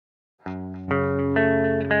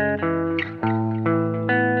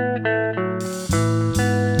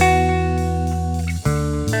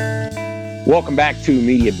Welcome back to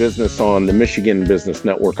Media Business on the Michigan Business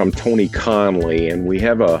Network. I'm Tony Conley, and we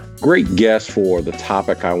have a great guest for the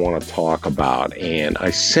topic I want to talk about. And I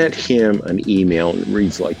sent him an email, and it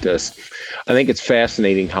reads like this. I think it's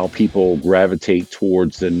fascinating how people gravitate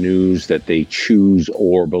towards the news that they choose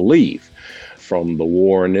or believe. From the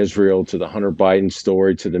war in Israel to the Hunter Biden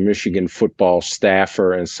story to the Michigan football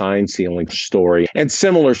staffer and sign stealing story, and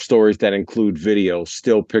similar stories that include video,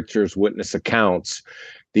 still pictures, witness accounts.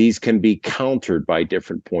 These can be countered by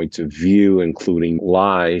different points of view, including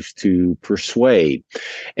lies to persuade.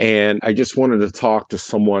 And I just wanted to talk to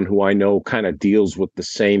someone who I know kind of deals with the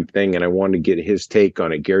same thing, and I wanted to get his take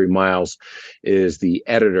on it. Gary Miles is the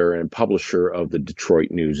editor and publisher of the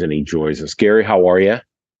Detroit News, and he joins us. Gary, how are you?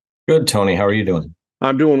 Good, Tony. How are you doing?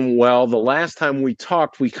 I'm doing well. The last time we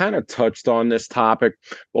talked, we kind of touched on this topic,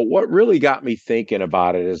 but what really got me thinking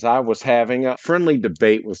about it is I was having a friendly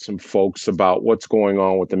debate with some folks about what's going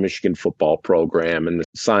on with the Michigan football program and the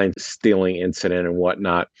sign stealing incident and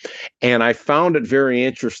whatnot. And I found it very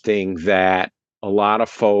interesting that a lot of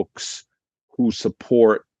folks who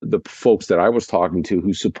support the folks that I was talking to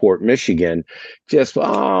who support Michigan just,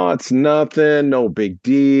 it's nothing, no big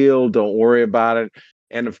deal, don't worry about it.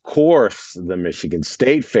 And of course, the Michigan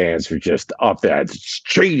State fans are just up there. It's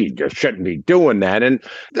cheating. You shouldn't be doing that. And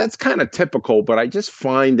that's kind of typical, but I just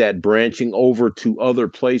find that branching over to other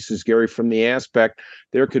places, Gary, from the aspect,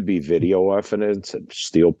 there could be video evidence and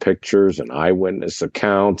still pictures and eyewitness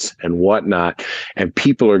accounts and whatnot. And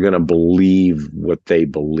people are going to believe what they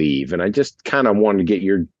believe. And I just kind of wanted to get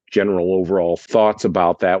your general overall thoughts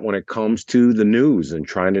about that when it comes to the news and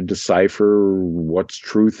trying to decipher what's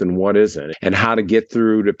truth and what isn't, and how to get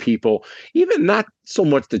through to people, even not so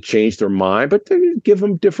much to change their mind, but to give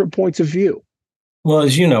them different points of view. Well,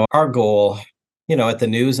 as you know, our goal, at the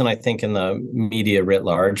news and I think in the media writ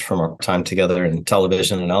large from our time together in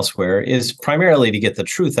television and elsewhere is primarily to get the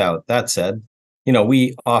truth out. That said,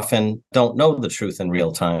 we often don't know the truth in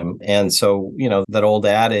real time. And so, that old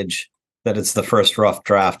adage that it's the first rough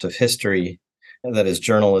draft of history, that is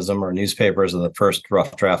journalism or newspapers are the first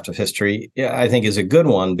rough draft of history, I think is a good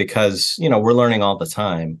one because, we're learning all the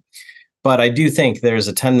time. But I do think there's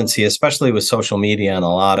a tendency, especially with social media and a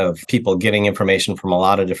lot of people getting information from a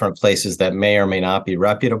lot of different places that may or may not be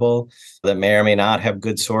reputable, that may or may not have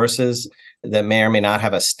good sources, that may or may not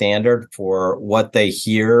have a standard for what they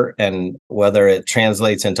hear and whether it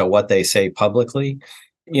translates into what they say publicly.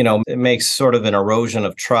 It makes sort of an erosion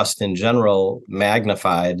of trust in general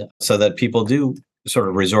magnified so that people do sort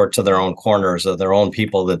of resort to their own corners of their own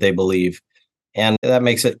people that they believe. And that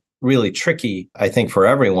makes it really tricky, I think, for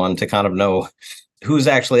everyone to kind of know who's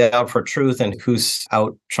actually out for truth and who's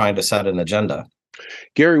out trying to set an agenda.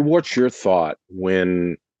 Gary, what's your thought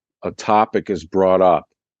when a topic is brought up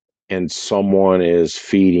and someone is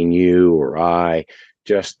feeding you or I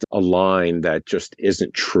just a line that just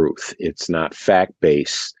isn't truth? It's not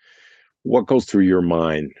fact-based. What goes through your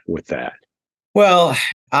mind with that? Well,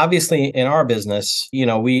 obviously, in our business,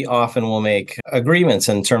 we often will make agreements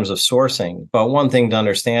in terms of sourcing. But one thing to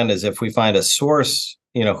understand is if we find a source,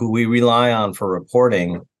 who we rely on for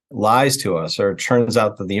reporting lies to us, or it turns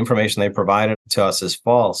out that the information they provided to us is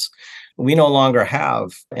false, we no longer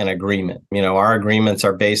have an agreement. Our agreements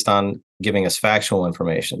are based on giving us factual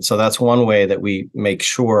information. So that's one way that we make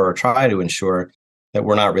sure or try to ensure that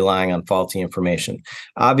we're not relying on faulty information.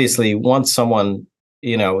 Obviously, once someone,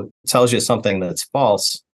 tells you something that's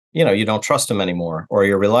false, you don't trust them anymore, or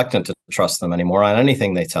you're reluctant to trust them anymore on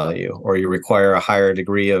anything they tell you, or you require a higher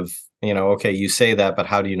degree of, okay, you say that, but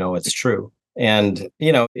how do you know it's true? And,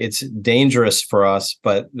 it's dangerous for us,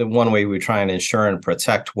 but the one way we try and ensure and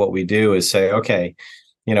protect what we do is say, okay,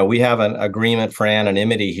 we have an agreement for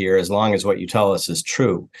anonymity here as long as what you tell us is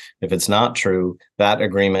true. If it's not true, that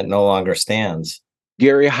agreement no longer stands.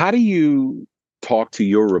 Gary, how do you talk to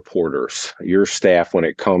your reporters, your staff, when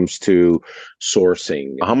it comes to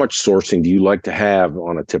sourcing? How much sourcing do you like to have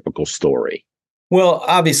on a typical story? Well,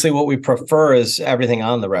 obviously, what we prefer is everything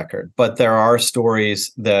on the record, but there are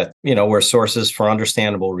stories that, where sources, for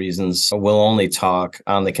understandable reasons, will only talk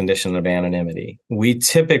on the condition of anonymity. We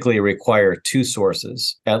typically require two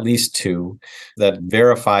sources, at least two, that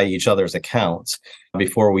verify each other's accounts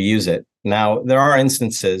before we use it. Now, there are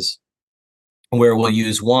instances where we'll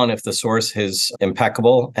use one if the source is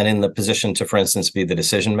impeccable and in the position to, for instance, be the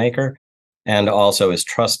decision maker, and also is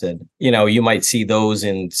trusted. You might see those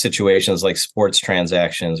in situations like sports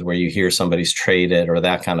transactions where you hear somebody's traded or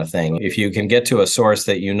that kind of thing. If you can get to a source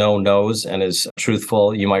that knows and is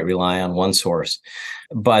truthful, you might rely on one source.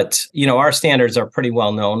 But, our standards are pretty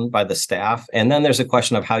well known by the staff. And then there's a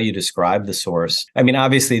question of how you describe the source. I mean,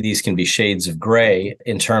 obviously, these can be shades of gray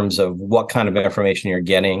in terms of what kind of information you're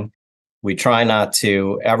getting. We try not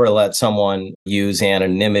to ever let someone use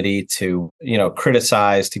anonymity to,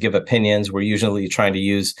 criticize, to give opinions. We're usually trying to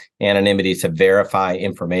use anonymity to verify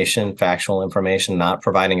information, factual information, not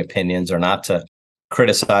providing opinions or not to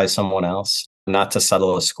criticize someone else, not to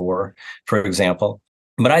settle a score, for example.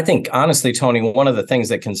 But I think, honestly, Tony, one of the things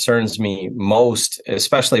that concerns me most,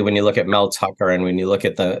 especially when you look at Mel Tucker and when you look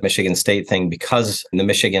at the Michigan State thing, because the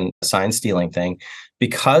Michigan sign stealing thing,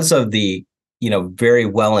 because of the very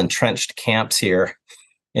well entrenched camps here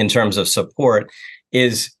in terms of support,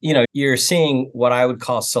 is, you're seeing what I would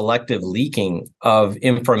call selective leaking of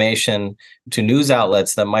information to news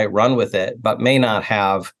outlets that might run with it, but may not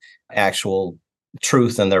have actual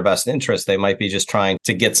truth in their best interest. They might be just trying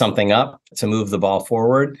to get something up to move the ball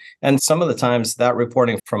forward. And some of the times that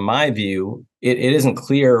reporting, from my view, it isn't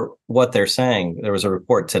clear what they're saying. There was a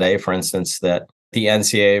report today, for instance, that the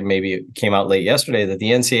NCAA, maybe it came out late yesterday, that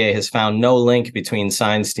the NCAA has found no link between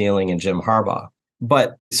sign stealing and Jim Harbaugh.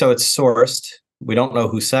 But so it's sourced. We don't know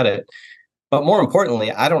who said it. But more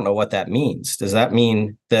importantly, I don't know what that means. Does that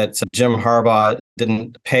mean that Jim Harbaugh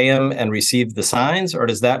didn't pay him and received the signs? Or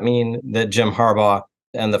does that mean that Jim Harbaugh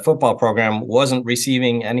and the football program wasn't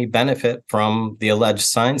receiving any benefit from the alleged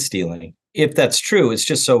sign stealing? If that's true, it's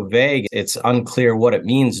just so vague. It's unclear what it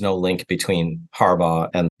means, no link between Harbaugh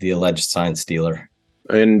and the alleged sign stealer.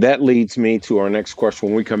 And that leads me to our next question.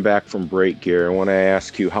 When we come back from break, Gary, I want to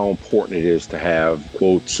ask you how important it is to have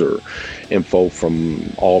quotes or info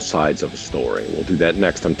from all sides of a story. We'll do that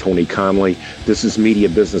next. I'm Tony Conley. This is Media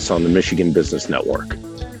Business on the Michigan Business Network.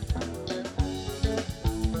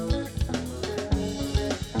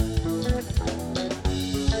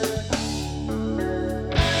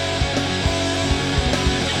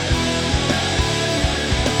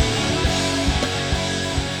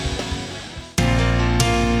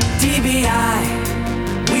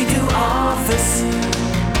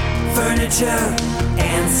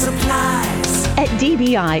 And supplies. At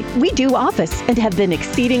DBI, we do office and have been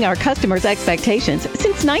exceeding our customers' expectations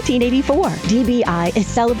since 1984. DBI is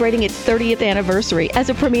celebrating its 30th anniversary as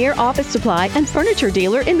a premier office supply and furniture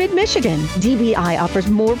dealer in mid-Michigan. DBI offers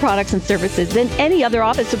more products and services than any other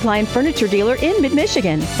office supply and furniture dealer in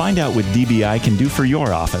mid-Michigan. Find out what DBI can do for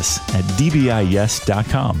your office at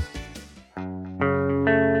dbiyes.com.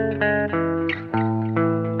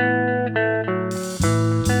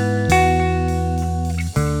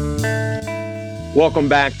 Welcome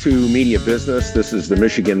back to Media Business. This is the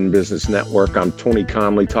Michigan Business Network. I'm Tony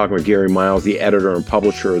Conley, talking with Gary Miles, the editor and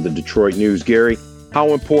publisher of the Detroit News. Gary, how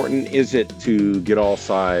important is it to get all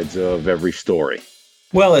sides of every story?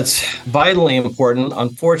 Well, it's vitally important.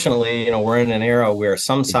 Unfortunately, we're in an era where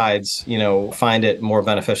some sides, find it more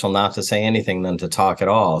beneficial not to say anything than to talk at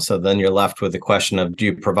all. So then you're left with the question of, do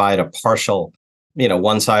you provide a partial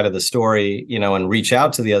one side of the story, and reach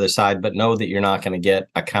out to the other side, but know that you're not going to get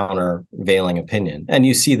a countervailing opinion. And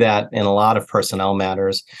you see that in a lot of personnel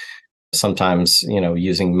matters. Sometimes,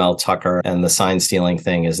 using Mel Tucker and the sign stealing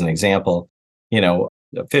thing as an example,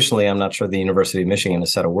 officially, I'm not sure the University of Michigan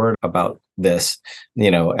has said a word about this,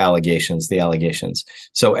 the allegations.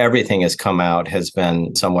 So everything has come out, has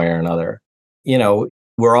been some way or another.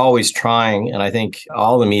 We're always trying, and I think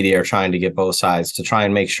all the media are trying to get both sides to try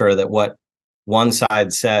and make sure that what one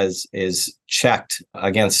side says is checked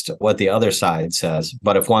against what the other side says.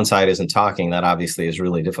 But if one side isn't talking, that obviously is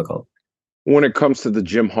really difficult. When it comes to the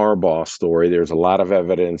Jim Harbaugh story, there's a lot of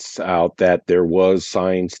evidence out that there was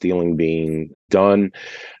sign stealing being done,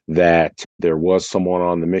 that there was someone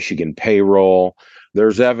on the Michigan payroll.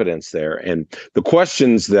 There's evidence there. And the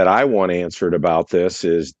questions that I want answered about this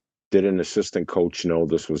is, did an assistant coach know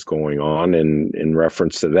this was going on? And in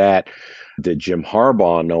reference to that, did Jim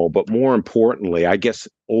Harbaugh know? But more importantly, I guess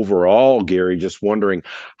overall, Gary, just wondering,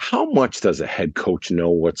 how much does a head coach know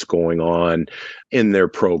what's going on in their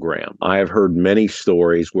program? I have heard many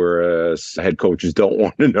stories where head coaches don't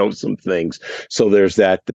want to know some things. So there's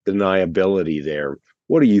that deniability there.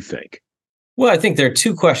 What do you think? Well, I think there are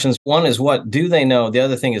two questions. One is, what do they know? The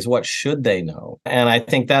other thing is, what should they know? And I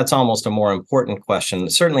think that's almost a more important question.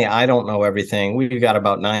 Certainly, I don't know everything. We've got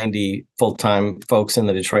about 90 full-time folks in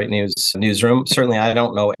the Detroit newsroom. Certainly, I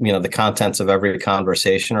don't know, the contents of every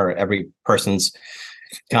conversation or every person's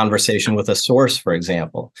conversation with a source, for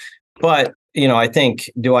example. But, I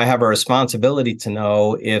think, do I have a responsibility to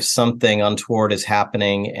know if something untoward is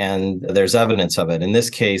happening and there's evidence of it? In this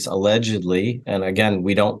case, allegedly, and again,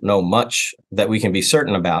 we don't know much that we can be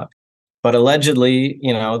certain about, But allegedly,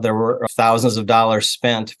 there were thousands of dollars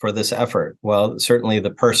spent for this effort. Well, certainly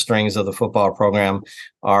the purse strings of the football program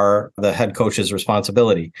are the head coach's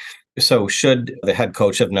responsibility. So should the head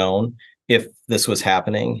coach have known if this was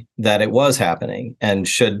happening, that it was happening? And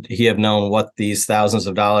should he have known what these thousands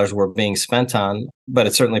of dollars were being spent on? But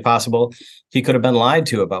it's certainly possible he could have been lied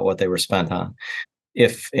to about what they were spent on,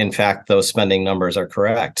 if in fact those spending numbers are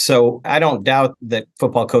correct. So I don't doubt that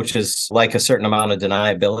football coaches like a certain amount of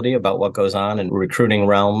deniability about what goes on in recruiting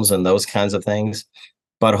realms and those kinds of things.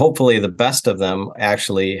 But hopefully the best of them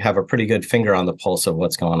actually have a pretty good finger on the pulse of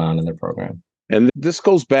what's going on in their program. And this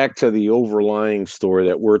goes back to the overlying story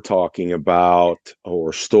that we're talking about,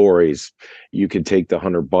 or stories. You can take the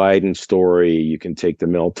Hunter Biden story, you can take the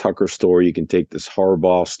Mel Tucker story, you can take this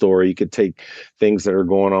Harbaugh story, you could take things that are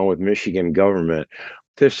going on with Michigan government.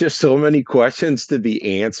 There's just so many questions to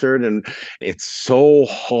be answered, and it's so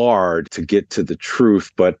hard to get to the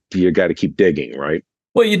truth, but you got to keep digging, right?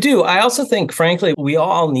 Well, you do. I also think, frankly, we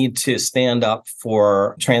all need to stand up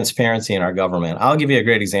for transparency in our government. I'll give you a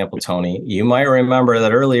great example, Tony. You might remember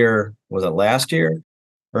that earlier, was it last year?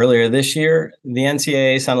 Earlier this year, the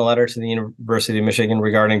NCAA sent a letter to the University of Michigan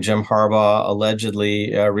regarding Jim Harbaugh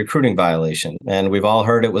allegedly recruiting violation. And we've all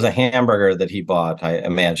heard it was a hamburger that he bought, I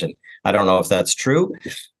imagine. I don't know if that's true,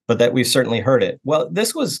 but that we've certainly heard it. Well,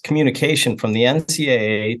 this was communication from the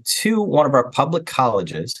NCAA to one of our public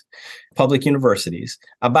colleges, public universities,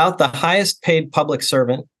 about the highest paid public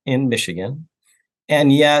servant in Michigan.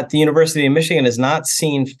 And yet the University of Michigan has not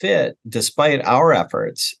seen fit, despite our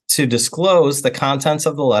efforts, to disclose the contents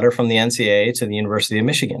of the letter from the NCAA to the University of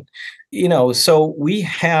Michigan. So we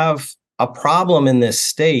have a problem in this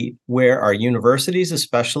state where our universities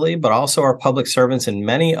especially, but also our public servants in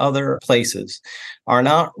many other places, are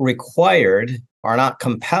not required, are not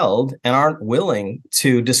compelled, and aren't willing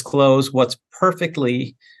to disclose what's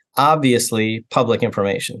perfectly obviously public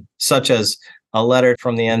information, such as a letter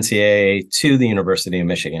from the NCAA to the University of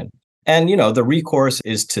Michigan. And, the recourse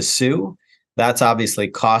is to sue. That's obviously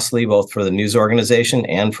costly, both for the news organization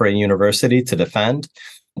and for a university to defend.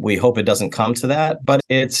 We hope it doesn't come to that, but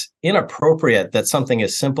it's inappropriate that something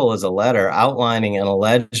as simple as a letter outlining an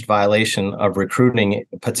alleged violation of recruiting,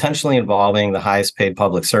 potentially involving the highest paid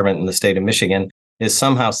public servant in the state of Michigan, is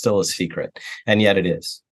somehow still a secret. And yet it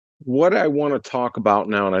is. What I want to talk about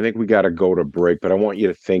now, and I think we got to go to break, but I want you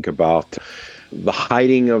to think about the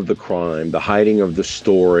hiding of the crime, the hiding of the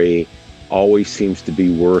story always seems to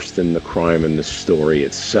be worse than the crime in the story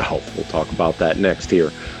itself. We'll talk about that next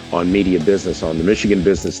here on Media Business on the Michigan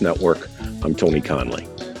Business Network. I'm Tony Conley.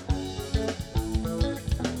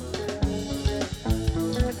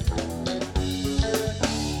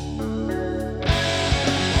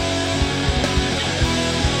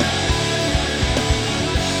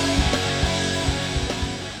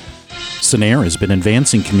 Sanair has been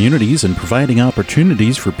advancing communities and providing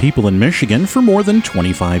opportunities for people in Michigan for more than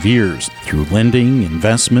 25 years. Through lending,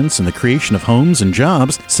 investments, and the creation of homes and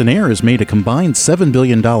jobs, Sanair has made a combined $7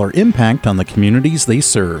 billion impact on the communities they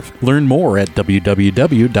serve. Learn more at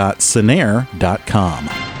www.sanair.com.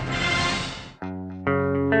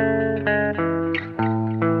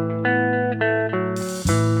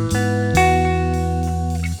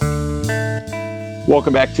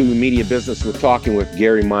 Welcome back to Media Business. We're talking with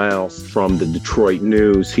Gary Miles from the Detroit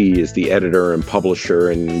News. He is the editor and publisher.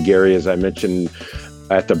 And Gary, as I mentioned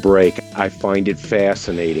at the break, I find it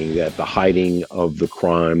fascinating that the hiding of the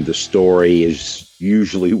crime, the story is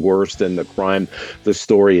usually worse than the crime, the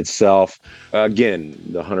story itself. Again,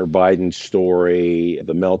 the Hunter Biden story,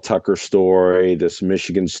 the Mel Tucker story, this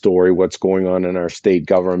Michigan story, what's going on in our state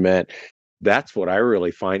government. That's what I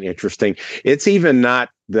really find interesting. It's even not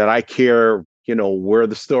that I care where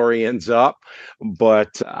the story ends up,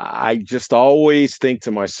 but I just always think to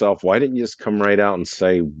myself, why didn't you just come right out and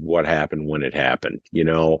say what happened when it happened?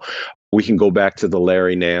 We can go back to the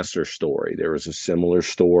Larry Nassar story. There was a similar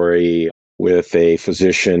story with a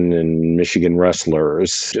physician and Michigan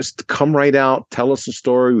wrestlers. Just come right out, tell us the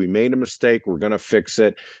story. We made a mistake. We're going to fix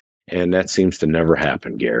it. And that seems to never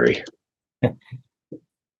happen, Gary.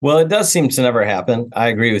 Well, it does seem to never happen. I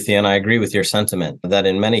agree with you, and I agree with your sentiment that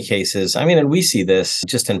in many cases, and we see this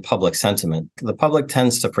just in public sentiment. The public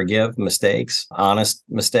tends to forgive mistakes, honest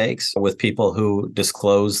mistakes, with people who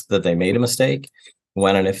disclose that they made a mistake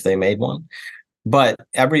when and if they made one. But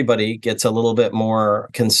everybody gets a little bit more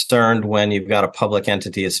concerned when you've got a public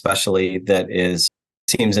entity, especially that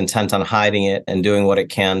seems intent on hiding it and doing what it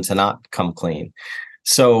can to not come clean.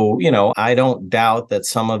 So, I don't doubt that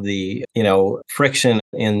some of the, friction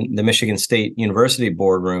in the Michigan State University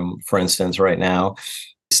boardroom, for instance, right now,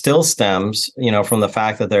 still stems, from the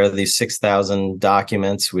fact that there are these 6,000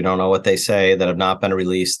 documents, we don't know what they say, that have not been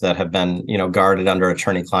released, that have been, guarded under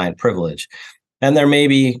attorney-client privilege. And there may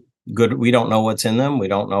be good, we don't know what's in them. We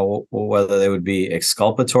don't know whether they would be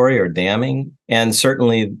exculpatory or damning. And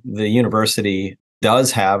certainly the university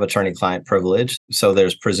does have attorney-client privilege, so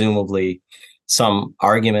there's presumably some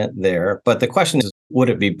argument there. But the question is, would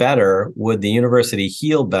it be better? Would the university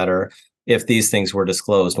heal better if these things were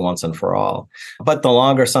disclosed once and for all? But the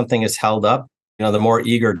longer something is held up, the more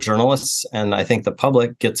eager journalists and I think the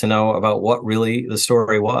public get to know about what really the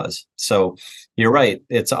story was. So you're right.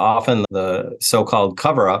 It's often the so-called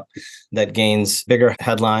cover-up that gains bigger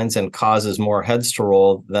headlines and causes more heads to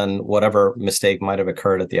roll than whatever mistake might have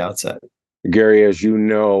occurred at the outset. Gary, as you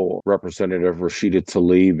know, Representative Rashida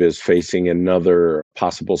Tlaib is facing another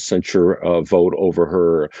possible censure vote over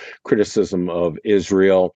her criticism of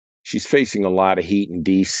Israel. She's facing a lot of heat in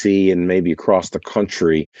D.C. and maybe across the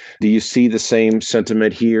country. Do you see the same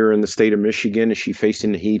sentiment here in the state of Michigan? Is she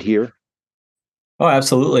facing the heat here? Oh,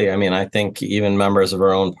 absolutely. I mean, I think even members of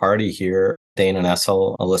her own party here, Dana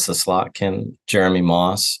Nessel, Alyssa Slotkin, Jeremy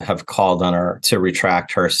Moss, have called on her to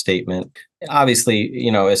retract her statement. Obviously,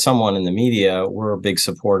 as someone in the media, we're big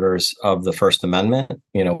supporters of the First Amendment.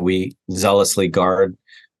 We zealously guard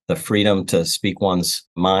the freedom to speak one's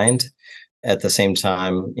mind. At the same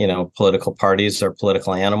time, political parties are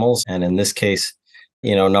political animals. And in this case,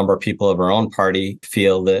 a number of people of her own party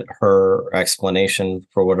feel that her explanation,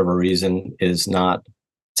 for whatever reason, is not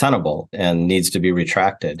tenable and needs to be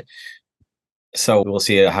retracted. So we'll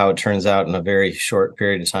see how it turns out in a very short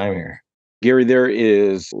period of time here. Gary, there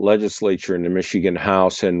is legislature in the Michigan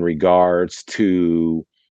House in regards to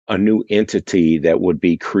a new entity that would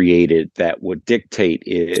be created that would dictate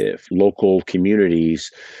if local communities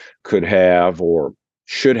could have or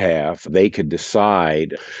should have, they could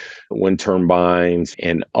decide wind turbines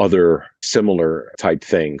and other similar type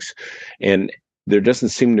things. And there doesn't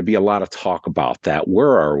seem to be a lot of talk about that.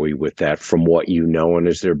 Where are we with that from what you know? And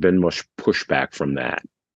has there been much pushback from that?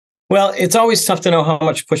 Well, it's always tough to know how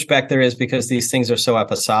much pushback there is because these things are so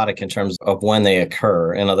episodic in terms of when they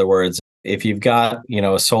occur. In other words, if you've got,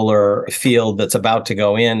 a solar field that's about to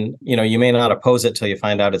go in, you may not oppose it till you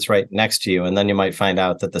find out it's right next to you. And then you might find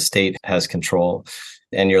out that the state has control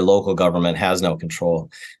and your local government has no control.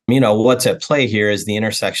 What's at play here is the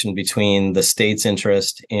intersection between the state's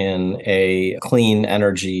interest in a clean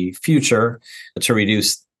energy future to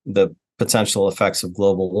reduce the potential effects of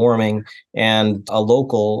global warming and a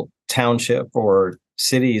local township or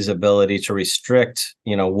city's ability to restrict,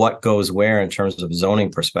 what goes where in terms of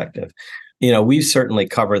zoning perspective. We've certainly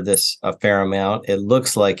covered this a fair amount. It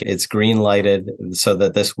looks like it's green lighted so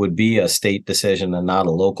that this would be a state decision and not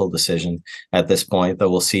a local decision at this point, though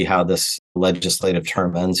we'll see how this legislative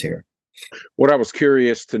term ends here. What I was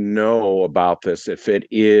curious to know about this, if it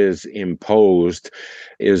is imposed,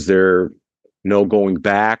 is there no going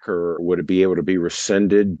back or would it be able to be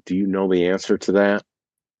rescinded? Do you know the answer to that?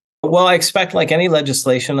 Well, I expect like any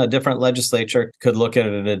legislation, a different legislature could look at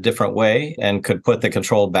it in a different way and could put the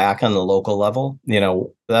control back on the local level.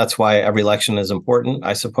 That's why every election is important,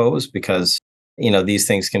 I suppose, because, these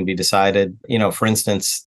things can be decided. For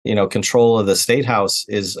instance, control of the state house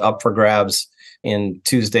is up for grabs in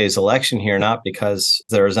Tuesday's election here, not because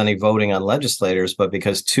there is any voting on legislators, but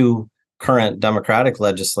because two current Democratic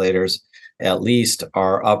legislators at least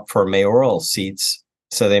are up for mayoral seats.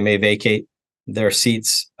 So they may vacate their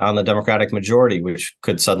seats on the Democratic majority, which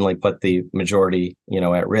could suddenly put the majority,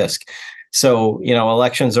 at risk. So,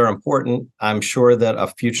 elections are important. I'm sure that a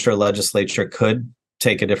future legislature could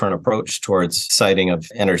take a different approach towards siting of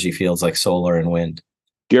energy fields like solar and wind.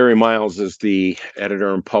 Gary Miles is the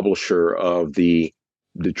editor and publisher of the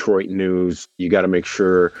Detroit News. You got to make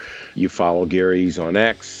sure you follow Gary. He's on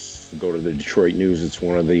X. Go to the Detroit News. It's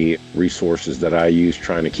one of the resources that I use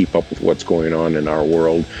trying to keep up with what's going on in our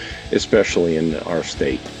world, especially in our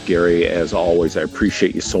state. Gary, as always, I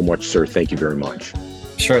appreciate you so much, sir. Thank you very much.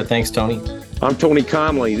 Sure. Thanks, Tony. I'm Tony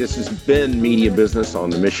Conley. This has been Media Business on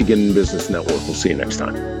the Michigan Business Network. We'll see you next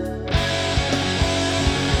time.